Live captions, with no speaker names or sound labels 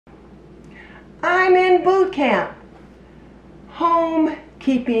I'm in boot camp,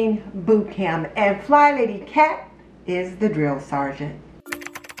 homekeeping boot camp, and Fly Lady Cat is the drill sergeant.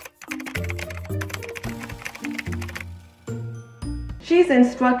 She's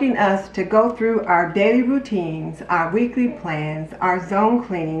instructing us to go through our daily routines, our weekly plans, our zone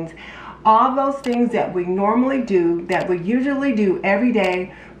cleanings, all those things that we normally do, that we usually do every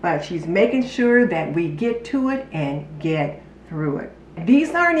day, but she's making sure that we get to it and get through it.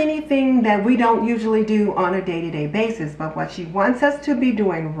 These aren't anything that we don't usually do on a day-to-day basis, but what she wants us to be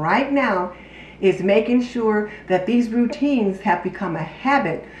doing right now is making sure that these routines have become a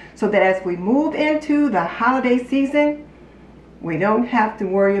habit so that as we move into the holiday season, we don't have to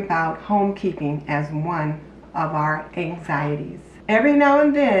worry about homekeeping as one of our anxieties. Every now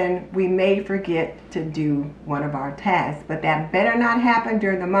and then, we may forget to do one of our tasks, but that better not happen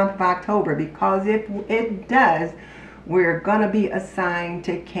during the month of October, because if it does, we're going to be assigned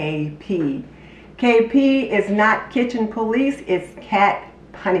to KP. KP is not kitchen police, it's cat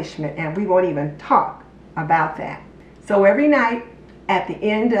punishment, and we won't even talk about that. So every night, at the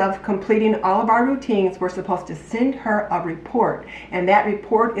end of completing all of our routines, we're supposed to send her a report, and that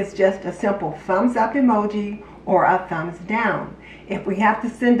report is just a simple thumbs up emoji or a thumbs down. If we have to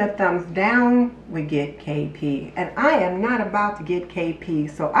send a thumbs down, we get KP. And I am not about to get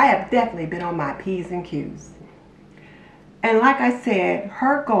KP, so I have definitely been on my P's and Q's. And like I said,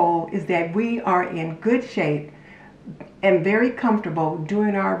 her goal is that we are in good shape and very comfortable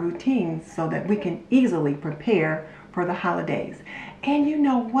doing our routines so that we can easily prepare for the holidays. And you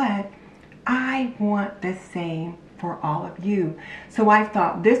know what? I want the same for all of you. So I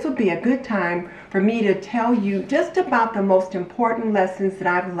thought this would be a good time for me to tell you just about the most important lessons that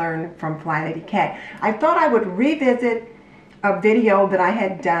I've learned from Fly Lady Cat. I thought I would revisit a video that I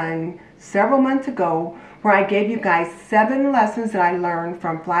had done several months ago where I gave you guys 7 lessons that I learned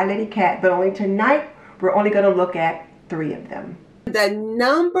from Fly Lady Cat, but only tonight we're only going to look at 3 of them. The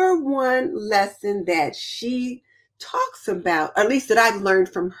number one lesson that she talks about, at least that I've learned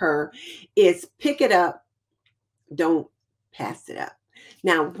from her, is pick it up, don't pass it up.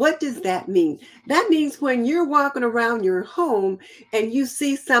 Now, what does that mean? That means when you're walking around your home and you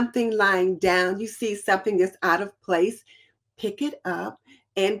see something lying down, you see something that's out of place, pick it up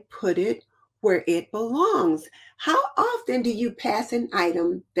and put it where it belongs. How often do you pass an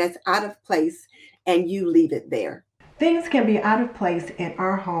item that's out of place and you leave it there? Things can be out of place in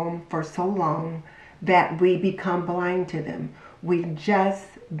our home for so long that we become blind to them. We just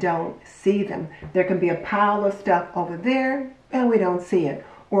don't see them. There can be a pile of stuff over there and we don't see it,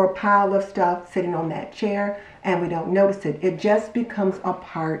 or a pile of stuff sitting on that chair and we don't notice it. It just becomes a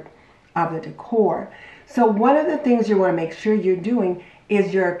part of the decor. So one of the things you want to make sure you're doing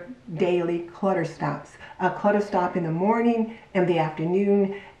is your daily clutter stops. A clutter stop in the morning, in the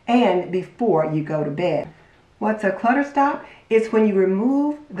afternoon, and before you go to bed. What's a clutter stop? It's when you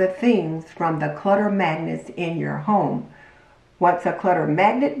remove the things from the clutter magnets in your home. What's a clutter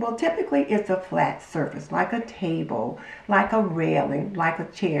magnet? Well, typically it's a flat surface, like a table, like a railing, like a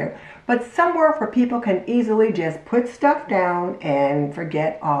chair, but somewhere where people can easily just put stuff down and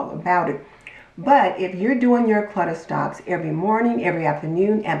forget all about it. But if you're doing your clutter stops every morning, every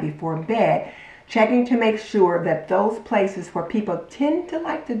afternoon, and before bed, checking to make sure that those places where people tend to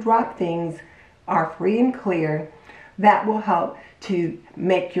like to drop things are free and clear, that will help to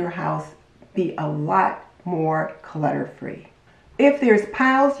make your house be a lot more clutter-free. If there's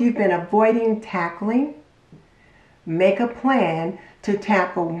piles you've been avoiding tackling, make a plan to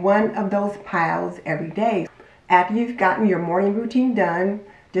tackle one of those piles every day. After you've gotten your morning routine done,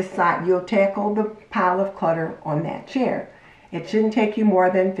 decide you'll tackle the pile of clutter on that chair. It shouldn't take you more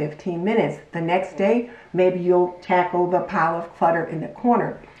than 15 minutes. The next day, maybe you'll tackle the pile of clutter in the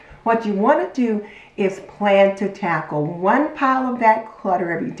corner. What you want to do is plan to tackle one pile of that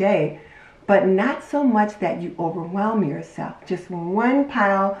clutter every day, but not so much that you overwhelm yourself. Just one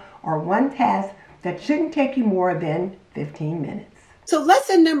pile or one task that shouldn't take you more than 15 minutes. So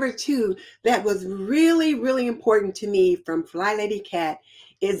lesson number 2 that was really, really important to me from Fly Lady Cat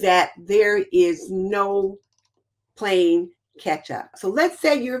is that there is no playing catch up. So let's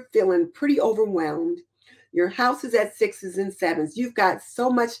say you're feeling pretty overwhelmed. Your house is at 6s and 7s. You've got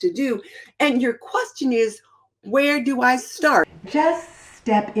so much to do. And your question is, where do I start? Just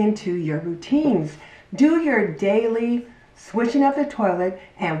step into your routines. Do your daily switching of the toilet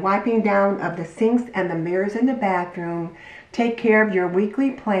and wiping down of the sinks and the mirrors in the bathroom. Take care of your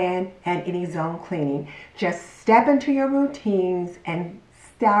weekly plan and any zone cleaning. Just step into your routines and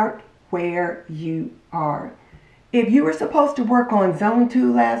start where you are. If you were supposed to work on zone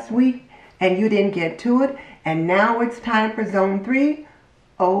 2 last week and you didn't get to it, and now it's time for zone 3,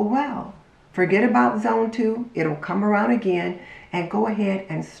 oh well. Forget about zone 2. It'll come around again, and go ahead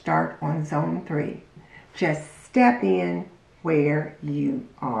and start on zone 3. Just step in where you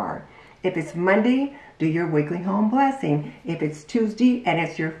are. If it's Monday, do your weekly home blessing. If it's Tuesday and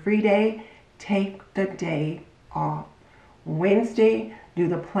it's your free day, take the day off. Wednesday, do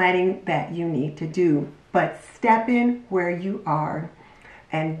the planning that you need to do. But step in where you are.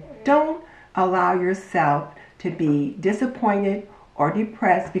 And don't allow yourself to be disappointed or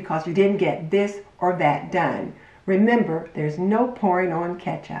depressed because you didn't get this or that done. Remember, there's no pouring on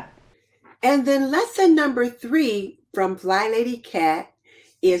ketchup. And then lesson number 3 from Fly Lady Cat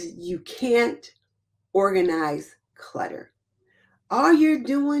is you can't organize clutter. All you're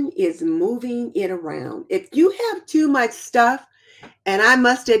doing is moving it around. If you have too much stuff, and I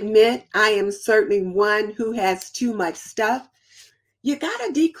must admit, I am certainly one who has too much stuff, you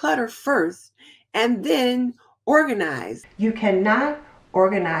gotta declutter first and then organize. You cannot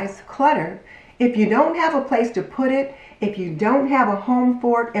organize clutter if you don't have a place to put it, if you don't have a home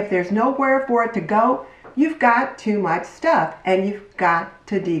for it, if there's nowhere for it to go. You've got too much stuff and you've got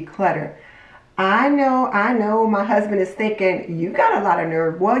to declutter. I know my husband is thinking, you got a lot of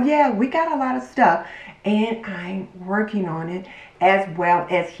nerve. Well, yeah, we got a lot of stuff, and I'm working on it as well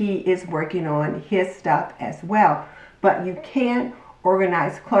as he is working on his stuff as well. But you can't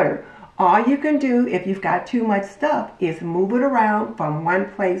organize clutter. All you can do if you've got too much stuff is move it around from one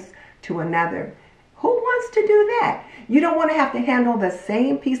place to another. Who wants to do that? You don't want to have to handle the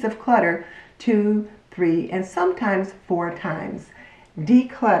same piece of clutter 2, 3, and sometimes 4 times.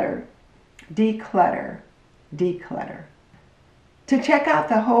 Declutter, declutter, declutter. To check out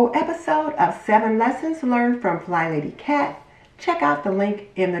the whole episode of 7 Lessons Learned from Fly Lady Cat, check out the link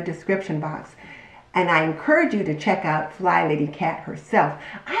in the description box. And I encourage you to check out Fly Lady Cat herself.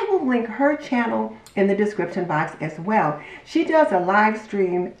 I will link her channel in the description box as well. She does a live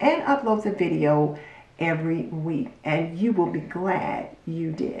stream and uploads a video every week, and you will be glad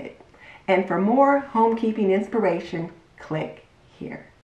you did. And for more homekeeping inspiration, click here.